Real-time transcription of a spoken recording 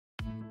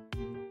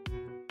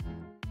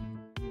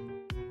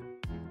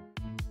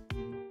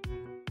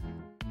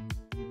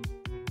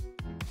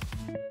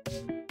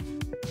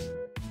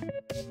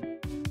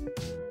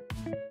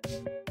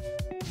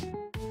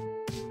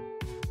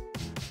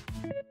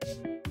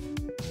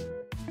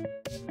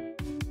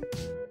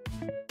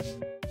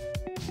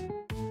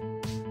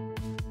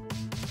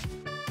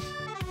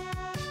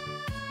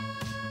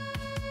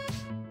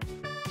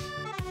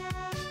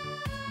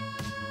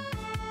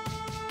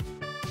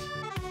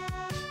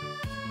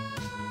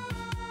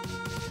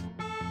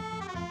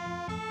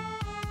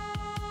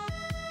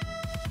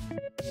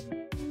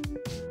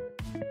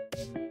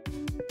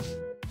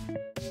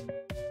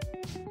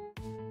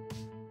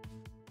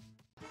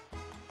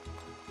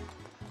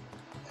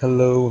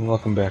Hello and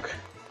welcome back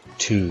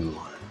to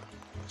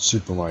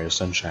Super Mario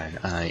Sunshine.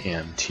 I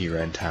am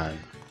T-Ren-Ton,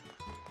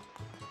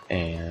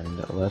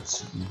 and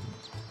let's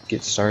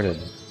get started.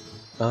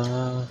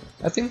 I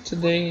think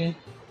today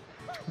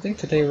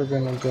we're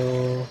gonna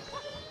go.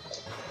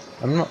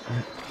 I'm not,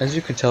 as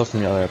you could tell from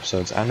the other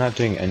episodes, I'm not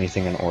doing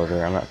anything in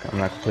order. I'm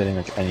not completing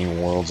like any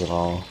worlds at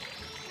all.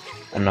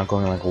 I'm not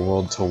going like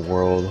world to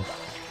world.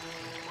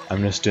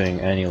 I'm just doing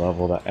any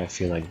level that I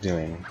feel like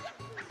doing.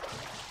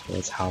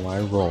 That's how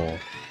I roll.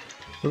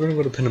 We're gonna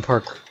go to Pinna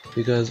Park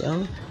because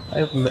I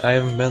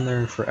haven't been there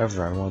in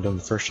forever. I've only done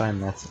the first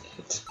time. That's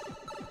it.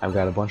 I've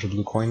got a bunch of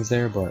blue coins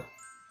there, but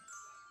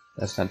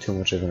that's not too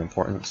much of an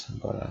importance.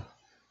 But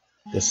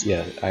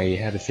I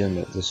had a feeling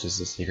that this was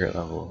the secret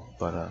level.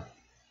 But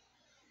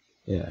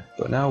yeah.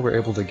 But now we're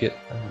able to get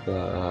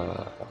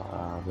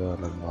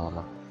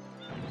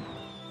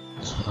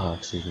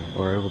excuse me.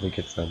 We're able to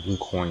get the blue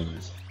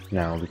coins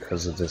now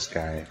because of this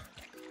guy.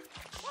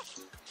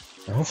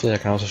 And hopefully I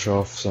can also show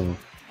off some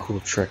cool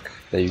trick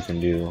that you can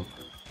do.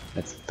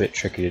 It's a bit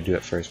tricky to do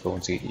at first, but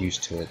once you get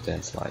used to it, then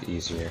it's a lot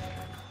easier.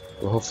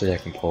 But hopefully I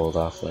can pull it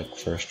off, like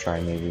first try,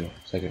 maybe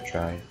second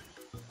try.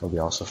 It'll be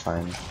also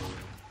fine.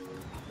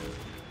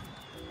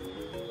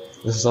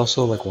 This is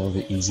also like one of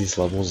the easiest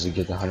levels to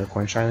get the 100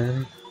 coin shine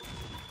in.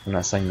 I'm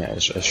not saying that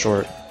it's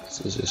short.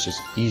 It's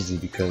just easy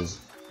because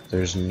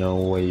there's no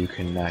way you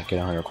can not get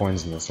 100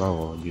 coins in this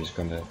level. You're just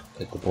gonna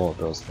hit the bullet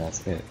bills and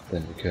that's it.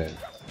 Then you're good.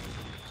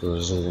 So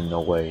there's really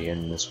no way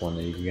in this one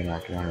that you can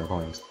not get 100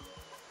 coins.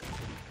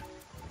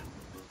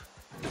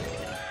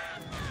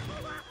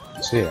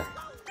 So yeah.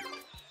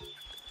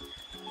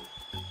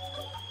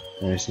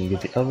 And so you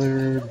get the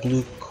other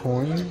blue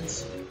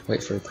coins.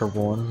 Wait for the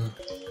purple one.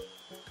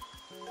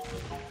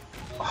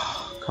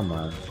 Oh, come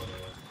on.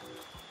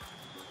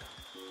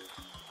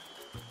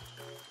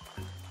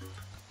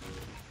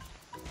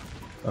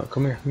 Oh,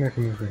 come here. No,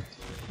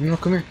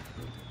 come here.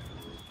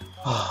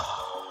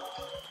 Oh,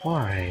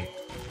 why?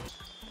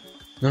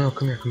 No,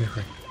 come here.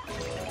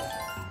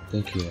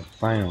 Thank you.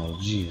 Finally,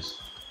 jeez.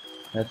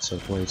 That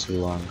took way too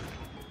long.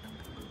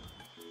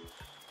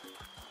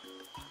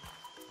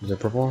 Is that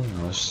purple one?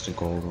 No, it's just a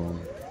gold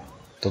one.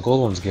 The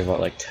gold ones give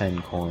out like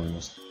 10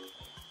 coins.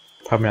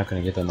 Probably not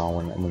gonna get them all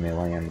when they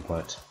land,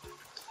 but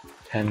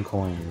 10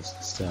 coins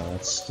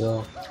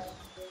still.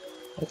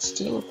 That's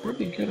still a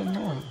pretty good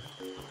amount.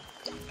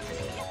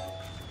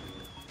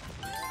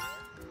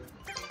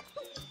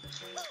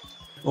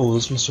 Oh,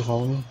 this one still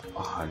follow me?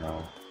 Oh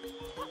no.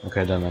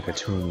 Okay, I've done like a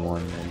 2-in-1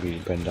 and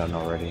we've been done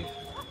already.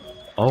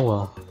 Oh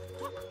well.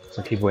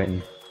 So keep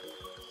waiting.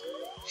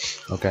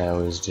 Okay, I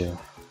always do.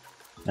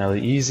 Now the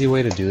easy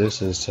way to do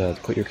this is to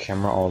put your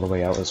camera all the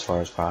way out as far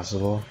as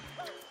possible.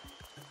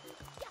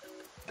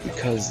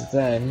 Because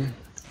then,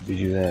 if you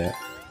do that,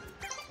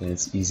 then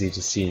it's easy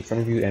to see in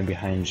front of you and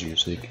behind you,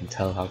 so you can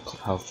tell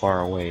how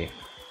far away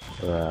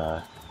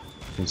the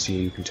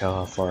you can tell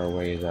how far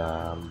away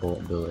the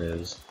bullet bill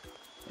is,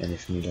 and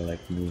if you need to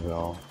like move at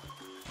all.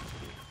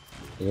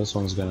 So this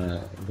one's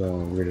gonna go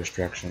in a weirdest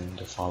direction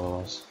to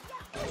follow us.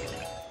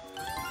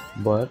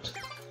 But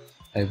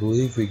I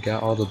believe we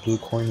got all the blue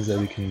coins that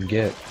we can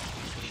get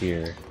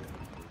here.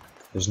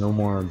 There's no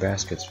more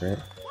baskets, right?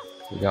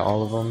 We got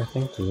all of them, I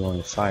think? There's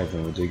only 5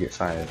 and we did get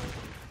 5.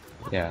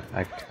 Yeah,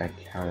 I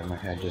counted in my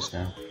head just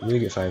now. We did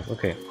get 5,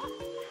 okay.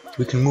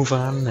 We can move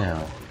on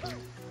now.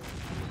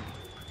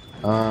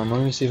 Let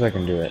me see if I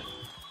can do it.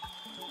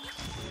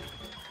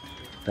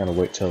 Gotta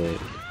wait till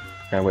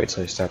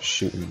he stops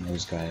shooting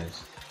those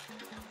guys.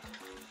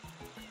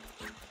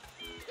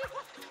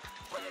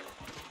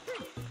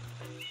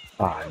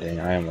 Ah, dang,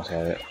 I almost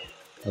had it.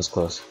 That was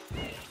close.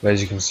 But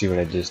as you can see what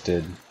I just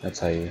did, that's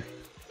how you...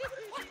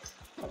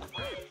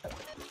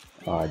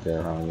 Oh, I did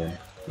it wrong again.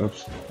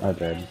 Oops, I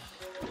died.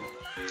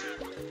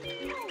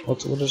 What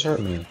just hurt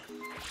me?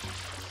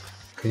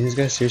 Can these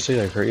guys seriously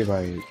like hurt you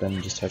by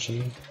them just touching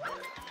you?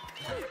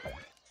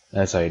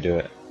 That's how you do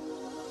it.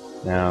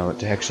 Now,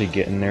 to actually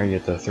get in there, you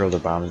have to throw the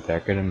bombs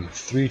back at him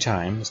 3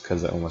 times,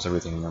 because almost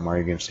everything in the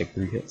Mario games take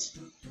 3 hits.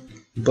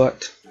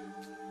 But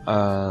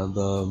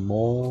the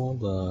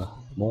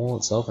mole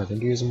itself, I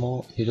think he's a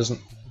mole.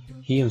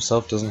 He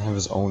himself doesn't have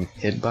his own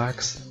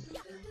hitbox.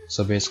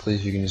 So basically,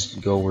 if you can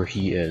just go where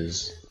he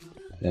is,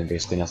 then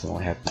basically nothing will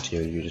happen to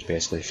you. You just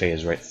basically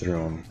phase right through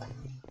him,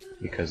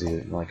 because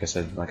he, like I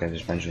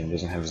just mentioned, he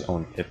doesn't have his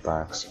own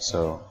hitbox.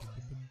 So,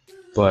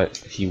 but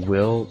he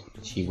will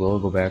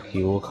go back.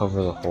 He will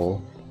cover the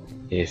hole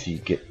if you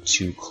get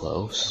too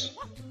close,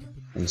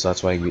 and so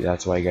that's why you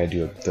gotta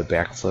do the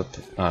backflip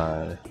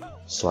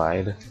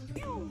slide.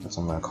 That's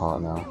what I'm gonna call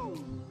it now.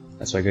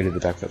 That's why I gotta do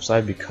the backflip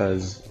slide,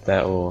 because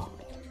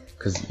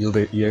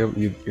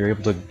you're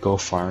able to go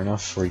far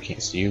enough where he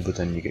can't see you, but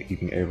then you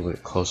can able to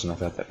get close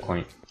enough at that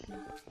point,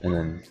 and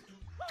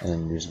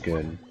then you're just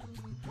good.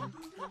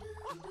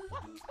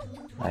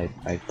 I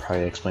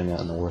probably explained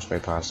that in the worst way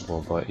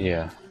possible, but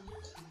yeah,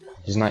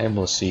 he's not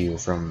able to see you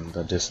from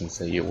the distance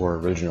that you were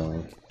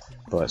originally,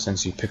 but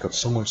since you pick up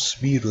so much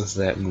speed with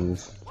that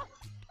move,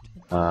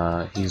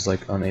 he's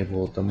like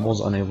unable, the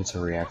mole's unable to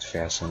react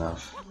fast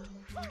enough.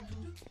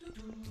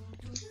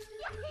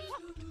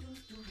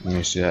 I'm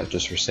gonna do that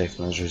just for safe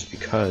measures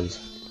because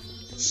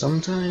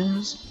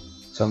sometimes,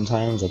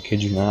 I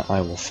kid you not, I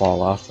will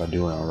fall off by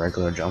doing a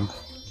regular jump.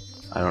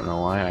 I don't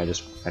know why, I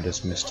just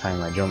mistime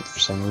my jump for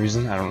some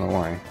reason, I don't know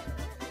why.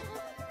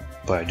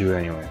 But I do it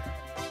anyway.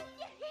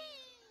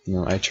 You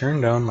know, I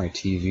turned down my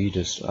TV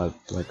just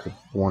like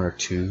 1 or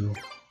 2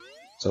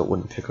 so it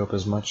wouldn't pick up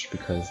as much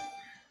because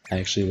I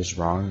actually was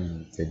wrong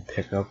and it did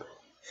pick up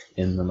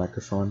in the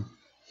microphone.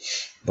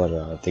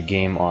 But the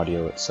game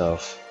audio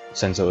itself,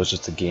 since it was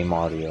just the game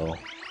audio,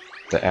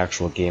 the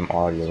actual game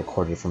audio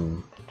recorded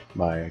from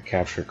my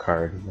capture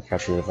card, the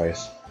capture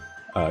device,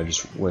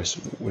 just was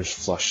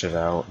flushed it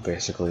out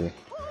basically.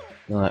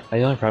 You know,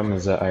 the only problem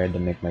is that I had to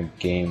make my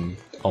game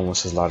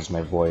almost as loud as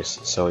my voice,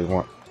 so you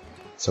want.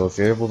 So if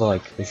you're able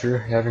to if you're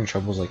having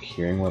troubles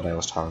hearing what I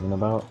was talking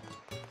about,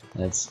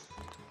 that's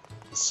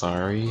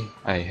sorry.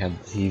 I had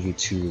the TV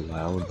too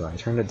loud, but I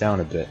turned it down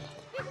a bit,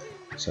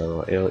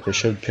 so it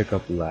should pick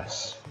up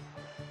less.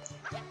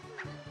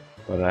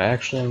 But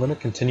I'm going to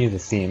continue the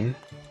theme.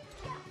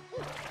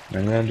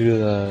 I'm going to do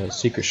the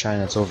secret shine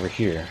that's over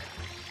here.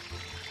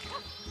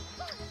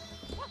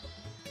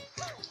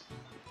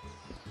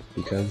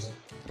 Because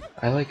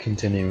I like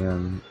continuing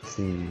on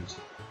themes.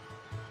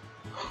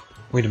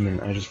 Wait a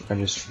minute, I just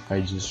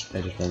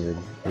remembered.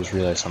 I just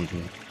realized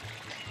something.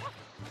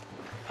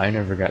 I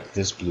never got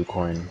this blue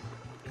coin.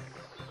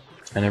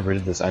 I never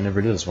did this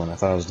one. I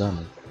thought I was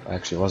done. I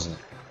actually wasn't.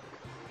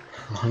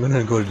 I'm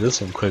gonna go to this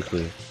one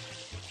quickly.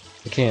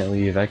 I can't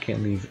leave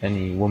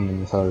any woman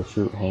without her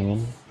fruit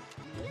hanging.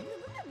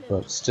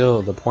 But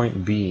still, the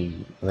point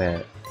being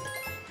that,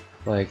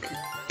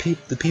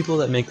 the people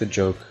that make the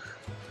joke,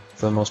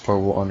 for the most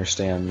part, will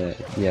understand that,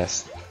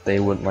 yes, they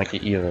wouldn't like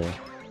it either.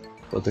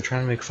 But they're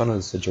trying to make fun of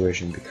the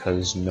situation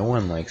because no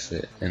one likes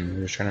it, and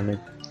they're trying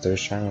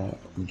to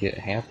get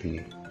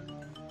happy.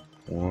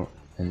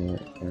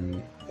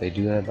 And they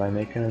do that by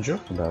making a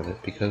joke about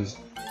it because,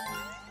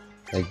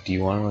 do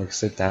you want to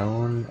sit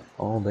down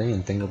all day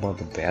and think about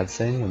the bad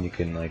thing when you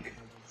can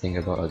think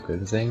about a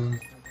good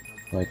thing?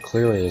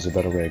 Clearly there's a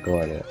better way to go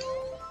at it.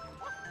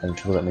 And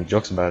people that make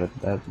jokes about it,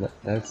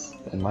 that's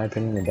in my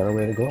opinion a better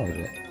way to go at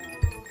it.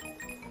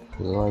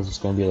 Because otherwise it's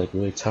going to be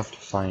really tough to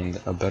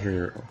find a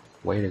better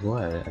way to go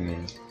at it. I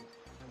mean,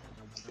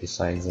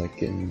 besides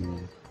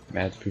getting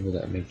mad at people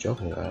that make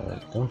jokes about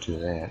it, don't do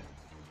that.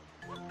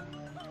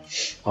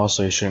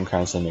 Also, you shouldn't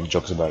constantly make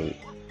jokes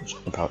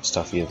about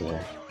stuff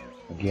either.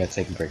 You gotta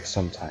take a break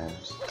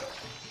sometimes.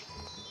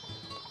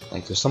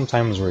 There's some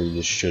times where you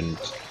just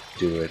shouldn't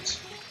do it,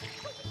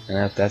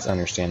 and that's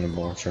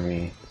understandable for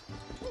me.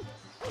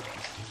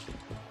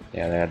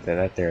 Yeah,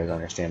 that there is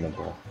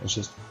understandable. It's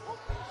just,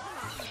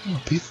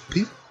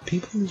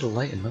 people need to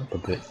lighten up a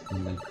bit.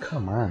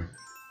 Come on.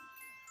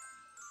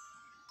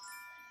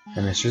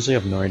 And I seriously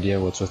have no idea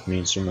what's with me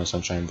in Super Mario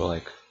Sunshine,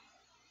 but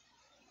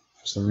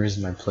for some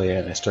reason I play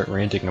it and I start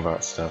ranting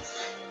about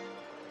stuff.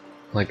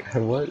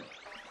 What?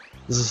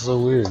 This is so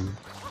weird.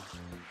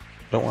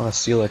 I don't want to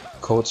steal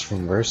quotes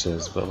from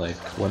verses, but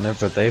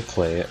whenever they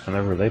play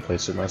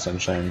Super Mario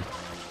Sunshine,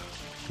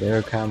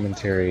 their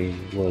commentary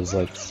was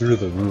through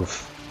the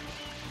roof.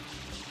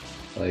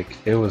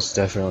 It was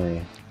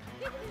definitely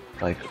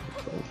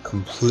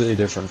completely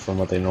different from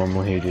what they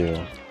normally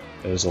do.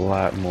 It was a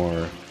lot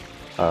more,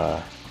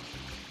 I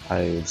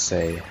would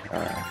say,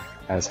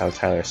 as how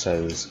Tyler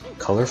says,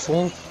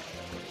 colorful.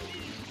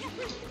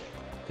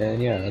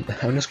 And yeah,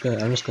 I'm just gonna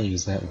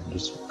use that one,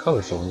 just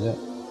colorful, yeah.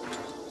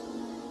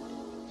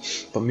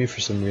 But me, for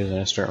some reason,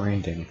 I start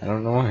ranting. I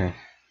don't know why.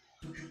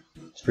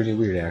 It's pretty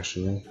weird,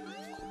 actually.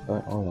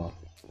 But oh well.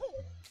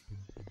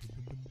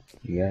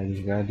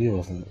 You gotta deal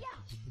with it.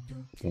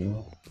 You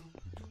know.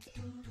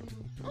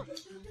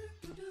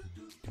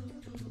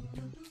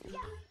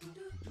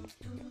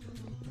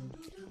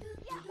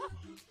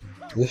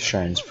 This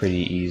shine's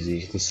pretty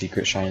easy. The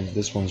secret shine,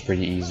 this one's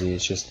pretty easy.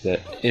 It's just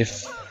that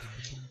if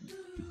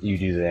you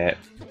do that,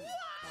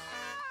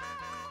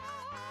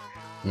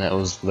 and that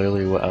was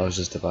literally what I was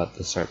just about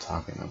to start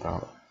talking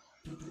about.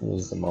 It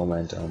was the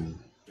momentum.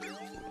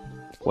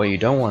 What you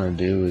don't want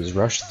to do is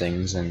rush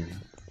things and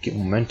get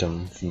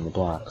momentum from the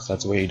blocks.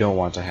 That's what you don't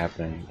want to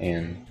happen.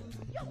 And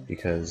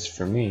because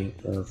for me,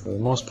 for the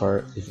most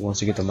part,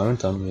 once you get the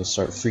momentum, you'll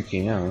start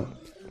freaking out.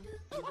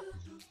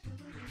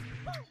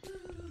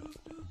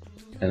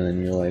 And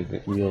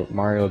then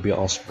Mario will be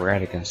all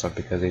sporadic and stuff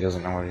because he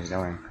doesn't know what he's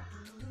doing.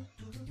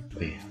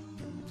 But yeah,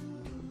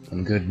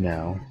 I'm good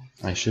now.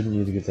 I shouldn't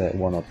need to get that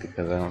one up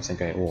because I don't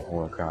think oh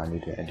holy crap, I do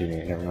need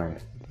it, never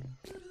mind.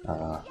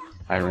 I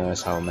didn't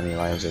realize how many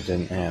lives I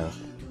didn't have.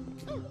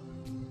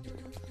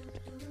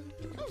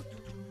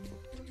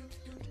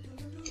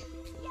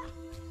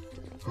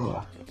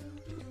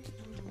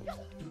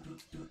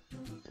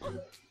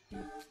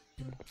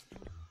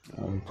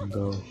 We can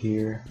go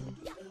here.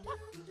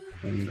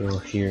 And go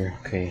here.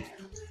 Okay.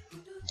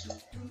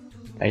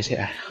 I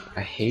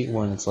hate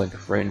when it's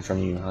right in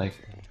front of you.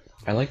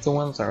 I like the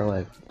ones that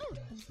are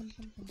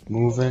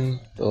moving,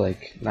 but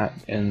like not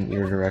in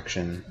your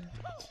direction.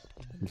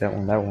 That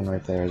one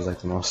right there is like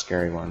the most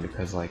scary one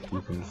because like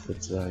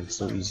it's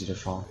so easy to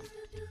fall.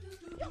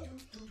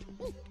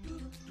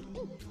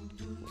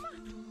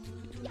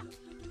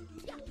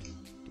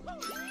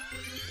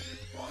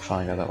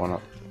 Finally got that one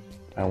up.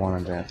 I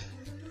wanted that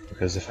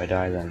because if I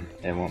die, then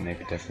it won't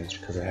make a difference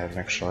because I have an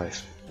extra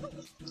life.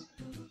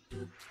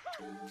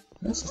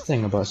 That's the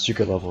thing about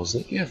secret levels.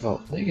 They give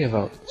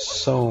out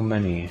so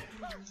many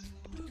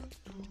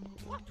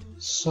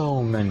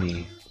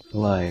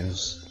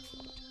lives.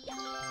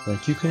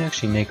 Like, you can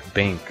actually make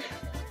bank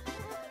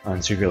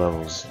on secret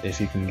levels if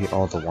you can get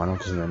all the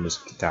 1-ups and then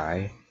just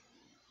die.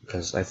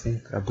 Because I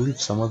believe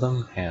some of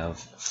them have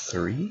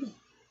 3?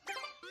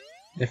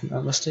 If I'm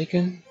not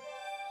mistaken?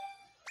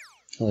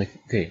 Like,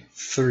 okay,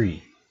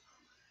 3.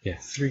 Yeah,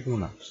 3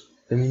 1-ups.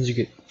 That means you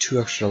get 2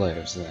 extra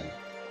lives then.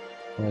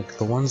 Like,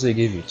 the ones they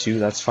give you 2,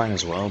 that's fine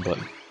as well, but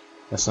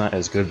that's not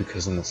as good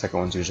because then the second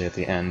one's usually at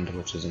the end,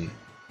 which isn't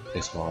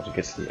as well to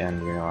get to the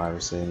end, you know,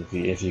 obviously.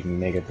 If you can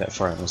make it that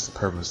far, that's the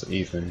purpose of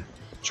even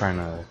trying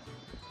to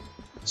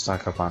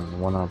stock up on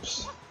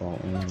 1-ups.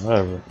 But,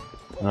 whatever.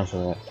 Enough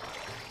of that.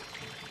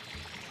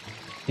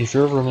 If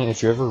you're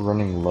ever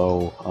running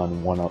low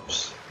on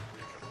 1-ups,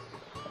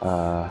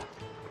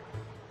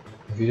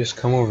 if you just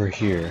come over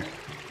here,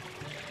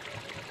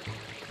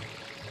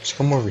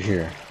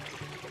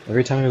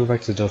 every time you go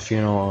back to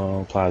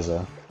Delfino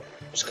Plaza,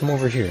 just come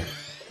over here.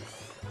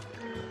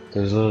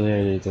 There's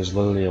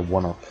literally a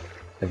 1-up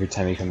every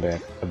time you come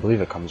back. I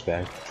believe it comes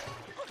back.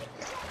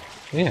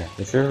 Yeah,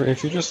 if you're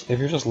just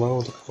low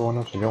looking for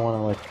 1-ups, you don't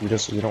wanna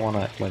you don't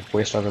wanna like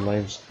waste other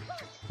lives.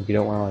 Like, you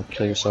don't wanna like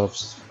kill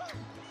yourselves.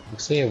 Like,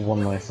 say you have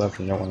 1 life left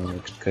and you don't wanna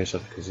like kill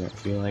yourself because you don't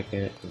feel like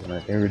it.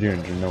 Like, you're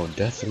doing no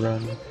death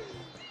run.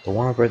 The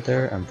 1-up right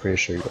there, I'm pretty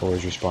sure you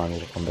always respawn when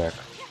you come back.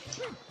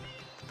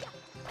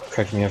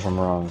 Correct me if I'm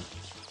wrong.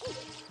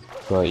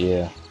 But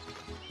yeah.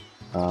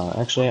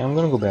 Actually, I'm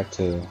gonna go back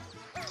to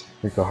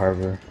Rico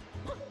Harbor.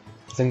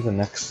 I think the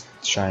next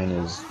shrine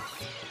is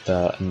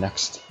the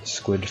next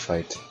squid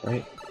fight,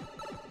 right?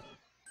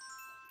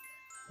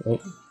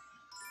 Right?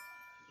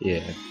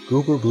 Yeah,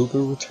 Goober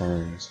Boober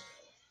returns.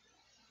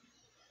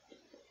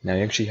 Now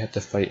you actually have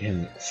to fight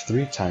him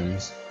 3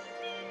 times.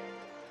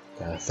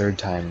 The 3rd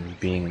time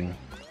being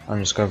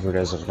undiscovered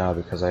as of now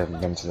because I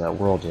haven't been to that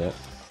world yet.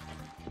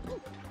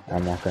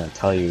 I'm not gonna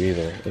tell you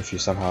either if you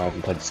somehow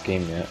haven't played this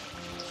game yet.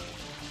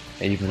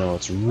 Even though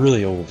it's a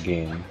really old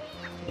game.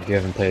 If you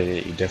haven't played it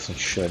yet, you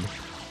definitely should.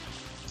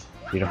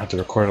 You don't have to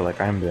record it like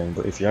I'm doing,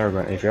 but if you are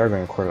going to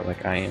record it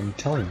like I am,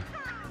 tell me,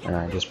 and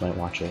I just might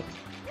watch it.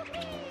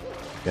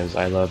 Because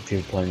I love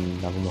people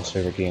playing my most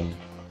favorite game.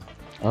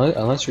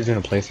 Unless you're doing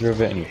a playthrough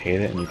of it and you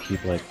hate it and you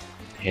keep like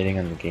hating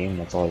on the game,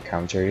 that's all your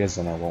commentary is,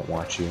 then I won't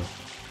watch you.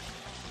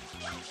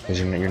 Because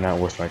you're not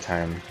worth my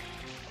time.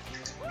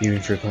 Even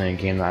if you're playing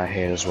a game that I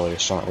hate as well, you're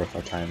still not worth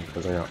my time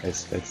because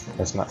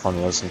it's not fun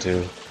to listen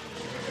to.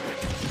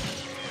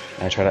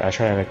 I try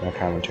to make my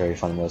commentary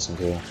fun to listen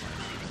to.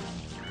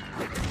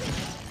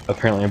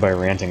 Apparently by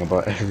ranting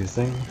about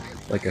everything,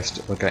 like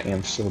I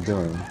am still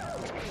doing,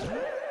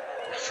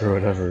 for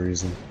whatever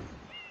reason.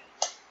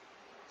 Let's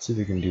see if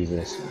we can do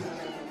this.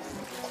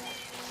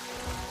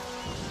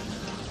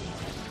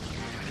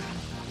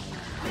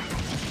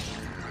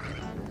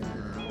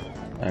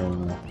 I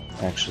don't know,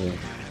 actually.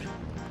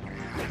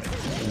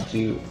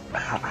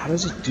 How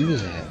does it do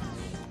that?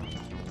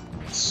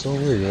 It's so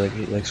weird.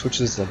 It like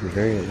switches like the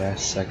very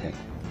last second.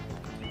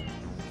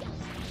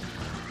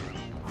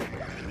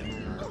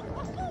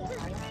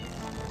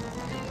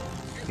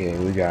 Okay,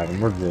 we got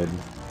him. We're good.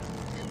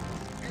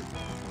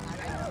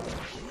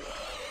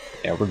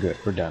 Yeah, we're good.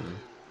 We're done.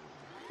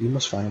 We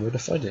must find a way to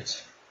fight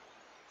it.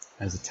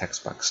 As the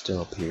text box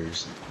still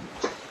appears.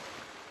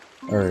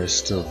 Or is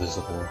still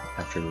visible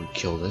after we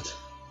killed it.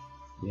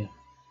 Yeah.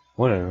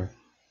 Whatever.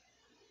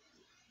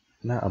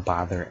 Not a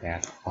bother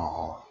at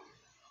all.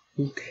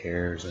 Who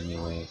cares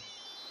anyway?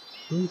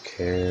 Who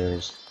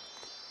cares?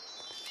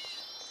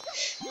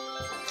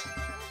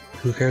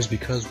 Who cares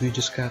because we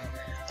just got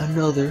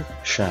another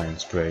Shine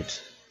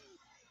Sprite.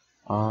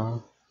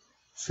 Freaking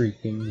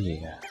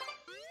yeah.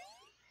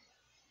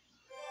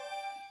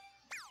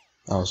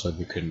 Also, if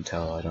you couldn't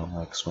tell, I don't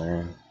like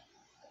swearing.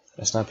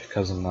 It's not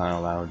because I'm not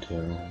allowed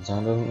to.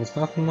 It's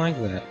nothing like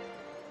that.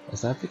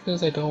 It's not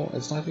because I don't.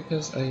 It's not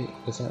because I.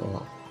 It's not.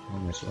 Well,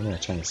 what am I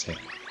trying to say?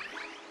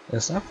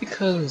 It's not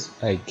because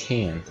I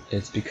can't.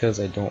 It's because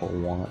I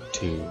don't want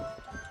to.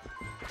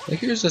 Like,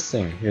 here's the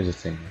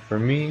thing. For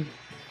me,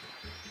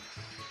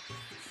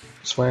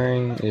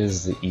 swearing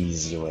is the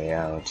easy way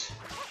out.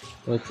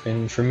 Like,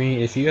 and for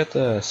me, if you have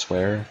to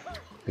swear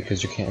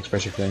because you can't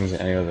express your feelings in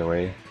any other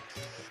way,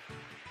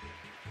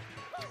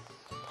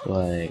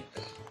 like,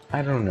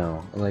 I don't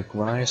know. Like,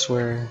 when I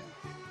swear,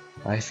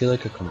 I feel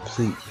like a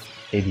complete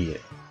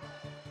idiot.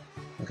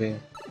 Okay?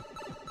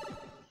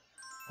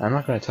 I'm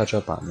not gonna touch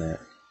up on that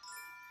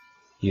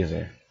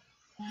either.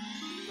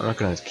 I'm not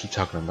gonna keep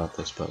talking about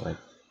this, but like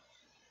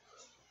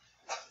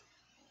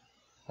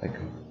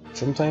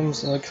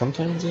sometimes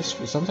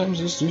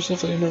just do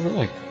stuff that I never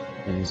like.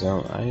 And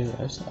so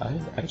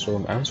I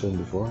told him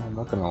before. I'm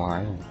not gonna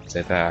lie and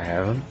say that I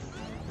haven't,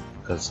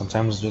 because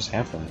sometimes it just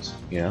happens,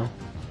 you know.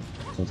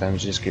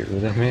 Sometimes you just get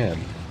really mad.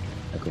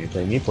 Like when you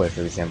play Meat Boy,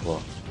 for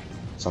example.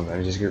 Sometimes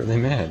you just get really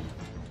mad,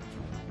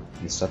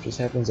 and stuff just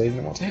happens I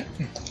didn't want to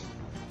happen.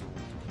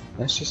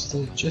 That's just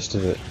the gist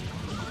of it.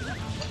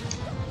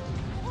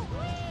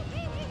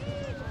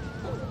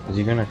 Is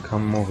he gonna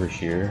come over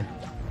here?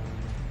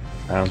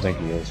 I don't think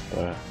he is,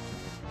 but...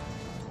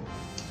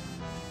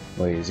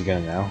 Wait, is he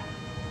gonna now?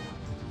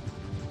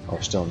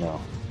 Or still no?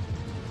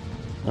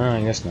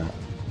 I guess not.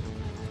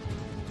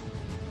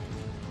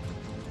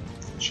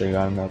 Should've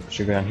got him up.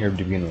 Should've got down here to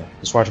begin with.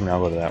 Just watch him now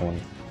go to that one.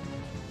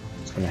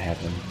 It's gonna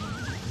happen.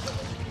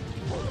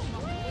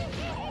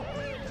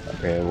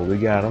 Okay, well we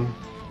got him.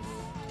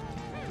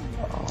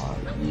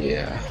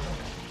 Yeah.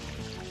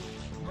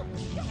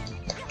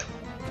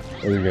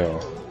 There we go.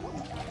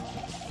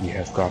 We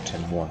have got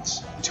him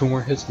once. 2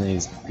 more hits and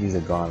he's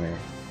a goner.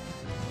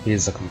 He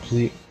is a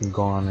complete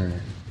goner.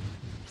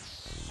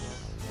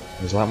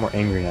 He's a lot more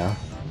angry now.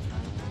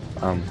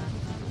 I'm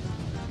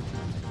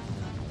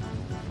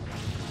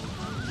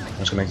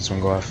just gonna make this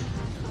one go off.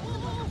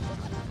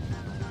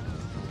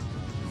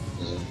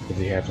 If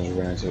he happens to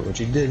run into it, which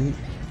he didn't,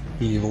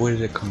 he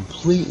avoided it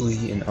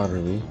completely and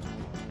utterly.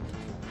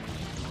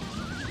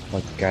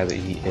 Like the guy that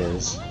he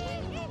is.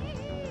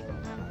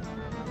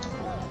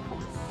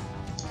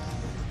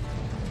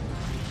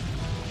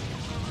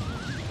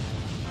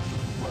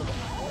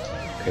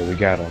 Okay, we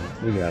got him.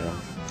 We got him.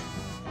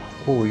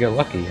 Oh, we got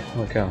lucky.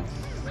 Holy cow.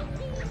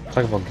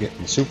 Talk about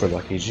getting super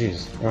lucky.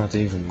 Jeez. I don't have to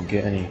even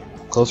get any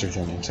closer to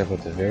him except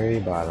at the very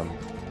bottom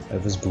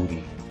of his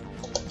booty.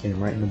 Hit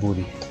him right in the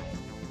booty.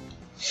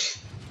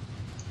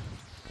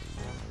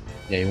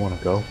 Yeah, you wanna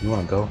go? You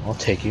wanna go? I'll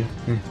take you.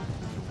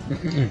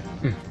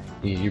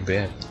 Yeah, you're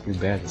bad. You're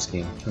bad this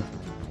game.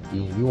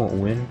 Yeah, you won't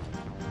win.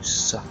 You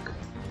suck.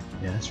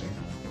 Yeah, that's right.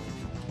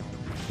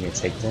 You gonna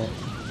take that?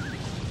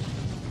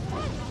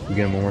 You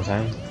get him one more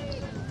time?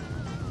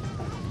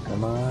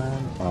 Come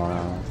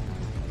on.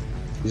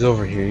 He's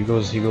over here. He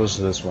goes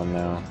to this one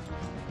now.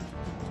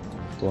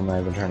 The one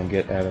I've been trying to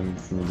get at him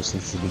from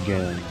since the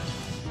beginning.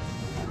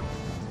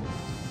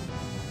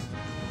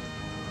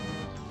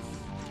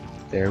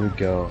 There we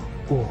go.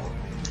 Ooh.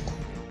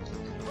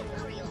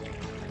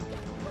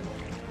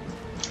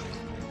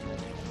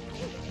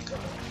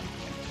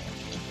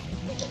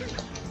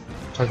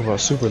 Talk about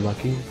super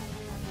lucky.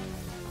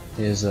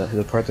 Is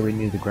the part that we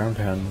needed the ground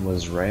pound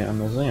was right on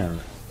the land.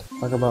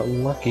 Talk about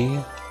lucky.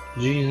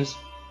 Jeez.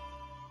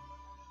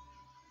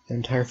 The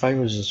entire fight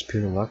was just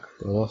pure luck,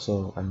 but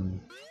also, I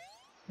mean,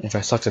 if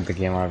I sucked at the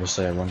game,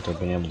 obviously I wouldn't have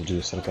been able to do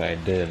the stuff that I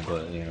did,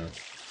 but, you know.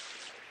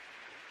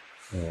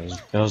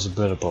 It was a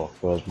bit of both,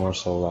 but it was more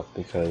so luck,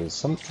 because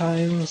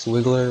sometimes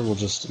Wiggler will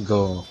just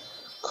go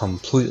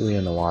completely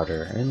in the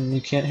water, and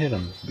you can't hit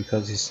him,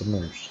 because he's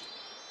submerged.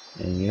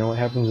 And you know what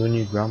happens when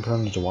you ground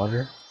pound into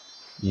water?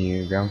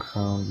 Your ground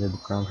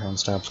pound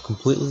stops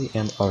completely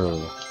and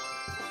utterly,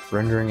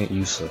 rendering it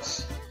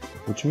useless.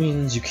 Which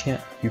means you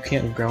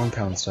can't ground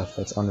pound stuff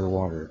that's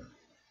underwater.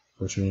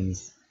 Which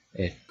means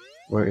if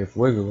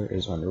Wiggler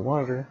is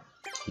underwater,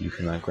 you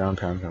cannot ground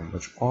pound him.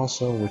 Which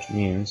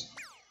means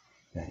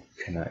that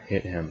you cannot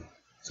hit him.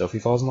 So if he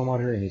falls in the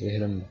water and you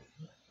hit him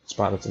a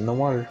spot that's in the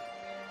water,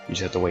 you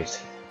just have to wait,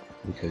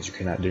 because you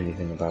cannot do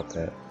anything about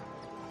that.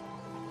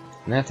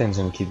 And that thing's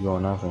gonna keep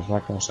going off, and it's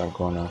not gonna stop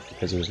going off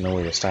because there's no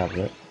way to stop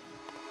it.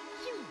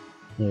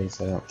 At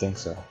least I don't think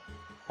so.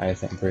 I'm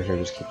pretty sure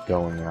just keep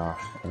going and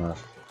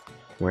off.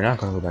 We're not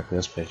gonna go back to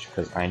this pitch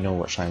because I know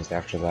what shines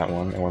after that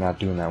one, and we're not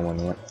doing that one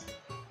yet.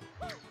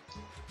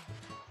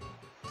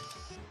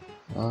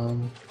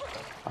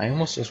 I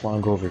almost just want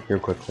to go over here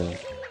quickly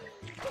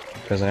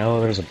because I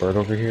know there's a bird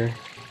over here.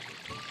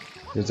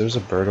 There's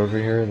a bird over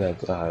here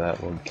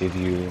that will give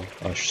you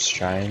a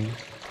shine.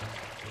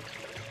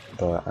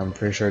 But I'm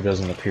pretty sure it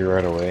doesn't appear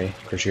right away.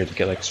 Pretty sure you have to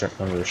get like a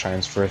certain number of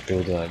shines first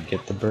to be able to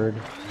get the bird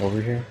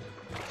over here.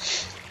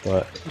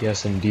 But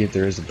yes, indeed,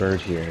 there is a bird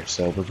here,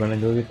 so we're gonna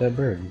go get that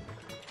bird.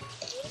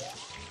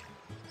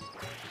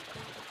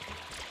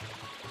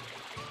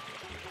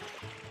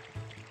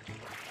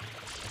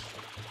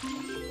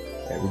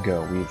 There we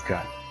go. We've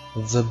got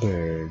the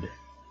bird,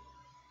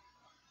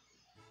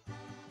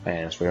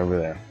 and it's right over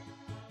there.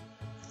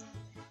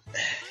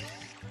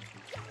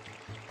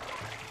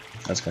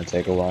 That's gonna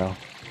take a while.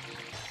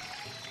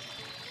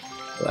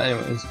 But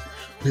anyways,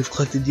 we've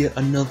collected yet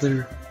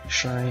another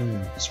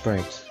shine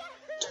sprite.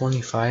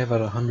 25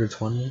 out of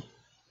 120?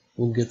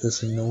 We'll get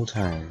this in no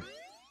time.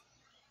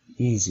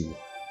 Easy.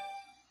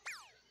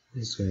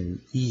 This is gonna be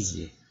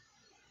easy.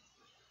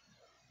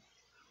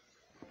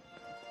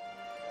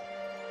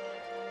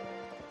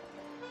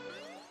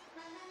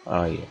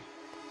 Oh yeah.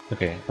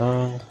 Okay,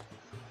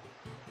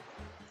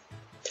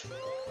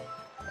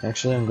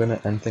 actually I'm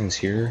gonna end things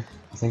here.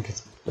 I think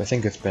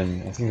it's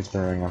been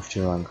running off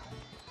too long.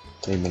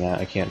 Maybe not,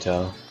 I can't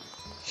tell.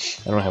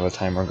 I don't have a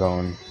timer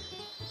going.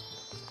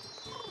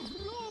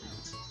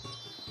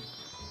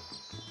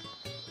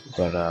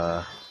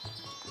 But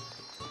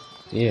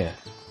yeah.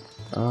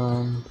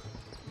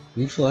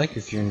 Leave a like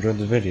if you enjoyed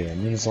the video. It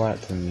means a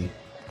lot to me.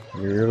 It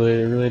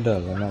really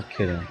does. I'm not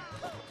kidding.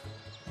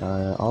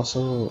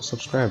 Also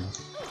subscribe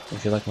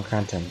if you like my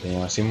content and you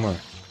want to see more.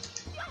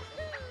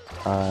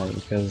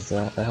 Because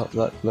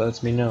that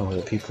lets me know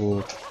that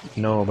people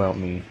know about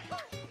me.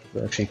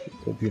 That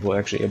people are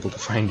actually able to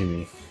find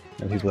me,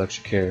 and people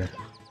actually care.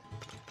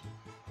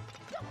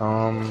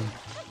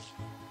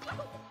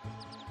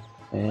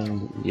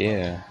 And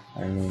yeah,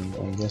 I mean,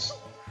 I guess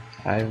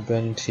I've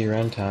been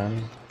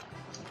T-Ren-Ton,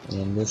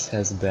 and this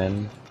has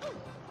been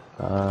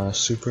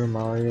Super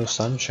Mario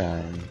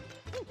Sunshine.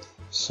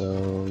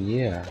 So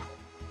yeah,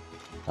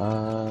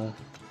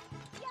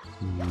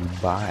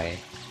 bye.